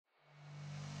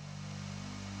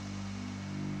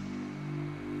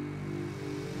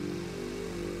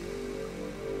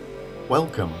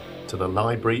Welcome to the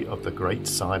Library of the Great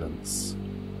Silence,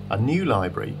 a new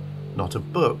library not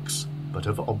of books but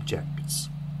of objects,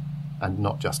 and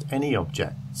not just any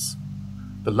objects.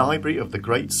 The Library of the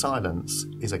Great Silence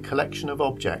is a collection of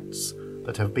objects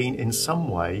that have been in some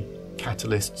way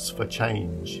catalysts for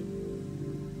change.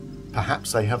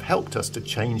 Perhaps they have helped us to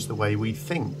change the way we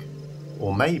think,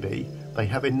 or maybe they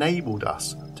have enabled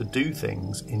us to do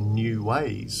things in new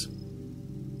ways.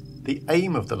 The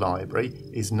aim of the library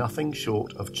is nothing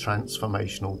short of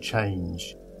transformational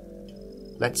change.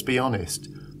 Let's be honest,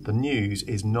 the news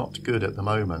is not good at the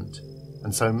moment,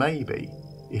 and so maybe,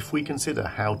 if we consider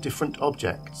how different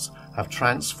objects have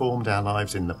transformed our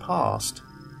lives in the past,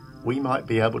 we might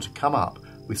be able to come up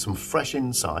with some fresh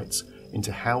insights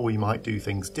into how we might do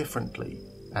things differently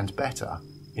and better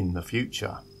in the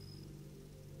future.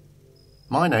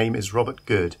 My name is Robert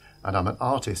Good, and I'm an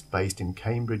artist based in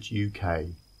Cambridge, UK.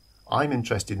 I'm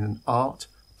interested in art,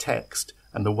 text,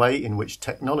 and the way in which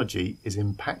technology is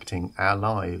impacting our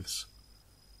lives.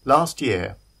 Last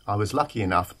year, I was lucky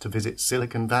enough to visit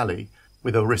Silicon Valley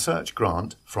with a research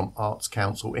grant from Arts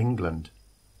Council England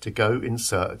to go in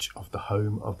search of the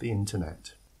home of the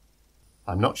internet.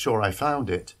 I'm not sure I found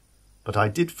it, but I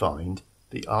did find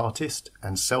the artist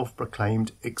and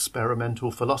self-proclaimed experimental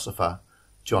philosopher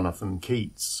Jonathon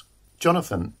Keats.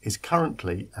 Jonathon is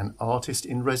currently an artist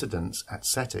in residence at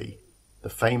SETI,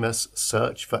 the famous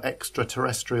Search for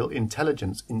Extraterrestrial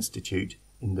Intelligence Institute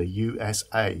in the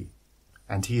USA,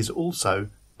 and he is also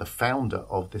the founder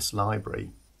of this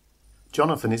library.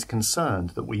 Jonathon is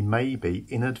concerned that we may be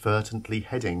inadvertently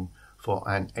heading for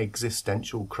an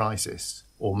existential crisis,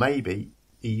 or maybe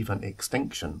even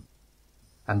extinction,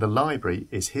 and the library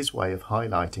is his way of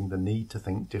highlighting the need to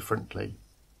think differently.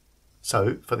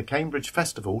 So, for the Cambridge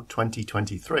Festival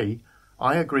 2023,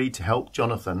 I agreed to help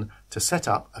Jonathon to set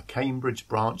up a Cambridge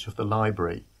branch of the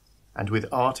library, and with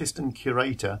artist and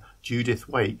curator Judith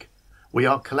Wake, we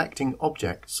are collecting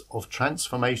objects of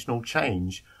transformational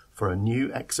change for a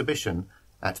new exhibition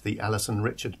at the Alison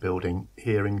Richard Building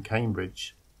here in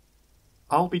Cambridge.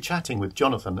 I'll be chatting with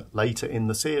Jonathon later in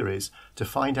the series to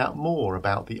find out more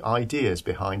about the ideas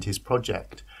behind his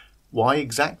project, why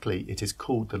exactly it is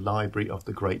called the Library of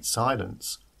the Great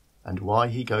Silence, and why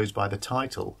he goes by the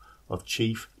title of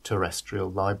Chief Terrestrial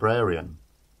Librarian.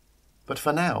 But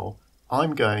for now,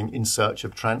 I'm going in search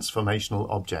of transformational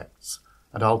objects,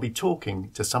 and I'll be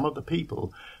talking to some of the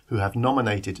people who have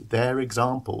nominated their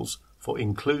examples for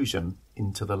inclusion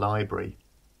into the library.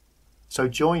 So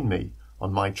join me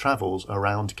on my travels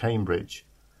around Cambridge,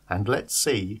 and let's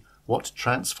see what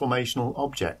transformational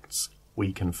objects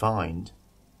we can find.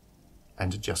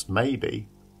 And just maybe,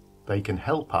 they can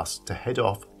help us to head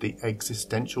off the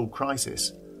existential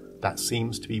crisis that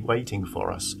seems to be waiting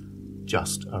for us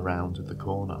just around the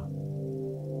corner.